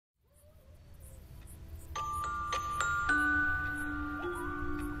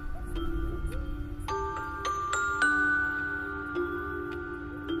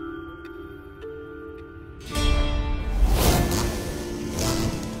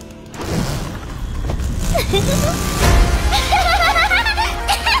以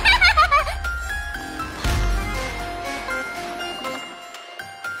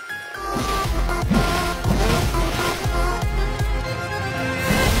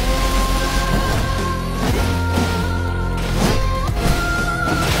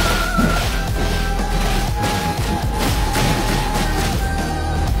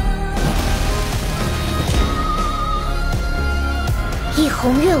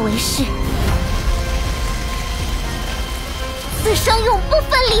红月为誓，此生永不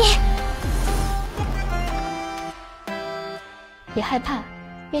分离。别害怕，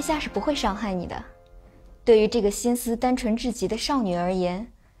月下是不会伤害你的。对于这个心思单纯至极的少女而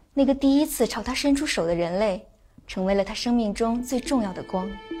言，那个第一次朝她伸出手的人类，成为了她生命中最重要的光，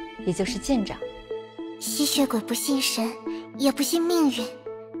也就是舰长。吸血鬼不信神，也不信命运，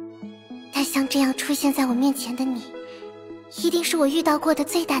但像这样出现在我面前的你，一定是我遇到过的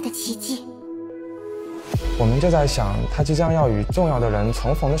最大的奇迹。我们就在想，他即将要与重要的人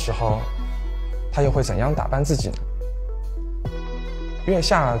重逢的时候，他又会怎样打扮自己呢？月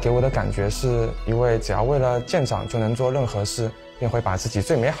下给我的感觉是一位只要为了舰长就能做任何事，便会把自己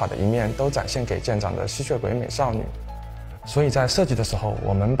最美好的一面都展现给舰长的吸血鬼美少女。所以在设计的时候，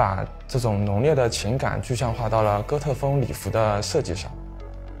我们把这种浓烈的情感具象化到了哥特风礼服的设计上。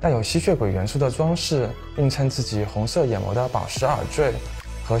带有吸血鬼元素的装饰，映衬自己红色眼眸的宝石耳坠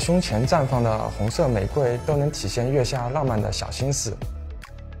和胸前绽放的红色玫瑰，都能体现月下浪漫的小心思。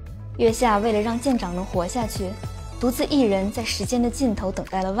月下为了让舰长能活下去，独自一人在时间的尽头等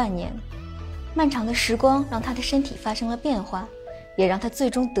待了万年。漫长的时光让他的身体发生了变化，也让他最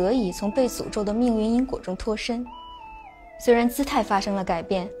终得以从被诅咒的命运因果中脱身。虽然姿态发生了改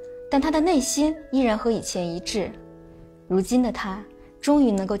变，但他的内心依然和以前一致。如今的他终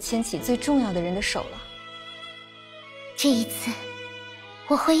于能够牵起最重要的人的手了。这一次，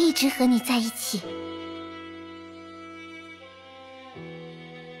我会一直和你在一起。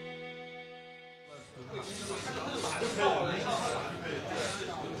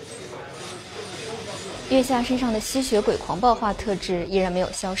月下身上的吸血鬼狂暴化特质依然没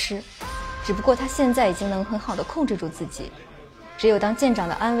有消失，只不过他现在已经能很好的控制住自己。只有当舰长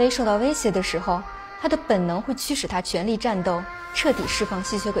的安危受到威胁的时候，他的本能会驱使他全力战斗，彻底释放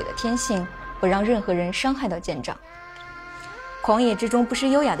吸血鬼的天性，不让任何人伤害到舰长。狂野之中不失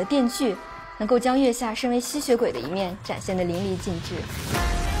优雅的电锯，能够将月下身为吸血鬼的一面展现得淋漓尽致。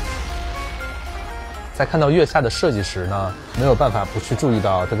在看到月下的设计时呢，没有办法不去注意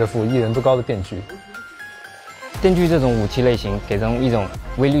到他这副1人多高的电锯。电锯这种武器类型给人一种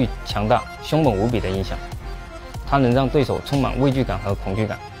威力强大、凶猛无比的印象，它能让对手充满畏惧感和恐惧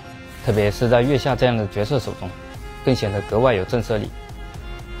感，特别是在月下这样的角色手中，更显得格外有震慑力。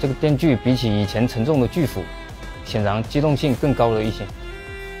这个电锯比起以前沉重的巨斧，显然机动性更高了一些。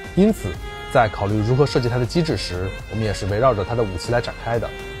因此，在考虑如何设计它的机制时，我们也是围绕着它的武器来展开的。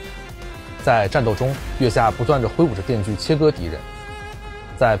在战斗中，月下不断地挥舞着电锯切割敌人，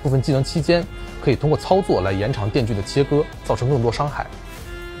在部分技能期间，可以通过操作来延长电锯的切割，造成更多伤害。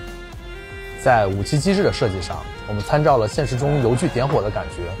在武器机制的设计上，我们参照了现实中邮具点火的感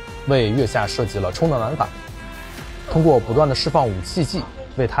觉，为月下设计了充能玩法。通过不断的释放武器技，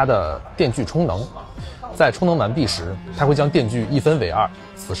为它的电锯充能。在充能完毕时，它会将电锯一分为2，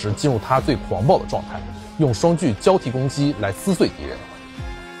此时进入它最狂暴的状态，用双锯交替攻击来撕碎敌人。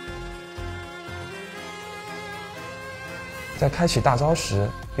在开启大招时，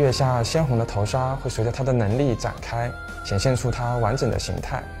月下鲜红的头纱会随着他的能力展开，显现出他完整的形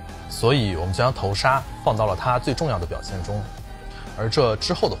态。所以我们将头纱放到了他最重要的表现中，而这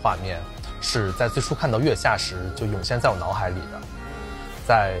之后的画面是在最初看到月下时就涌现在我脑海里的。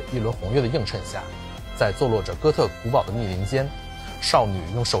在一轮红月的映衬下，在坐落着哥特古堡的密林间，少女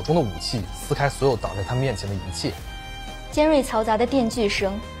用手中的武器撕开所有挡在她面前的一切。尖锐嘈杂的电锯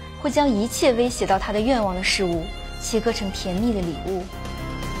声会将一切威胁到她的愿望的事物切割成甜蜜的礼物。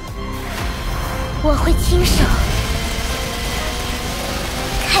我会亲手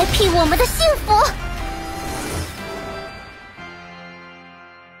开辟我们的幸福。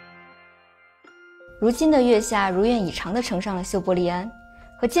如今的月下如愿以偿地乘上了秀波利安，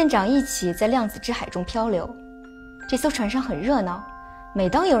和舰长一起在量子之海中漂流。这艘船上很热闹，每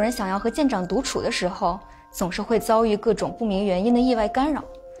当有人想要和舰长独处的时候，总是会遭遇各种不明原因的意外干扰，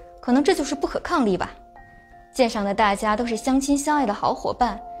可能这就是不可抗力吧。舰上的大家都是相亲相爱的好伙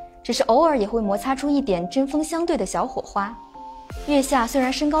伴，只是偶尔也会摩擦出一点针锋相对的小火花。月下虽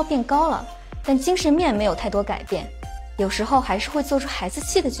然身高变高了，但精神面没有太多改变，有时候还是会做出孩子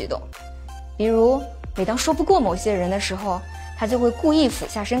气的举动。比如每当说不过某些人的时候，他就会故意俯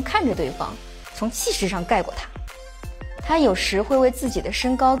下身看着对方，从气势上盖过他。他有时会为自己的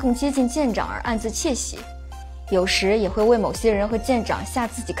身高更接近舰长而暗自窃喜，有时也会为某些人和舰长下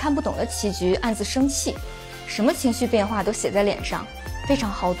自己看不懂的棋局暗自生气，什么情绪变化都写在脸上，非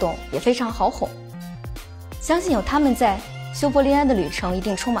常好懂，也非常好哄。相信有他们在，修伯利安的旅程一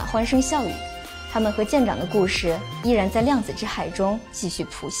定充满欢声笑语。他们和舰长的故事依然在量子之海中继续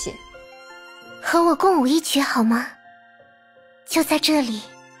谱写。和我共舞一曲好吗？就在这里，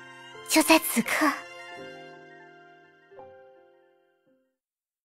就在此刻。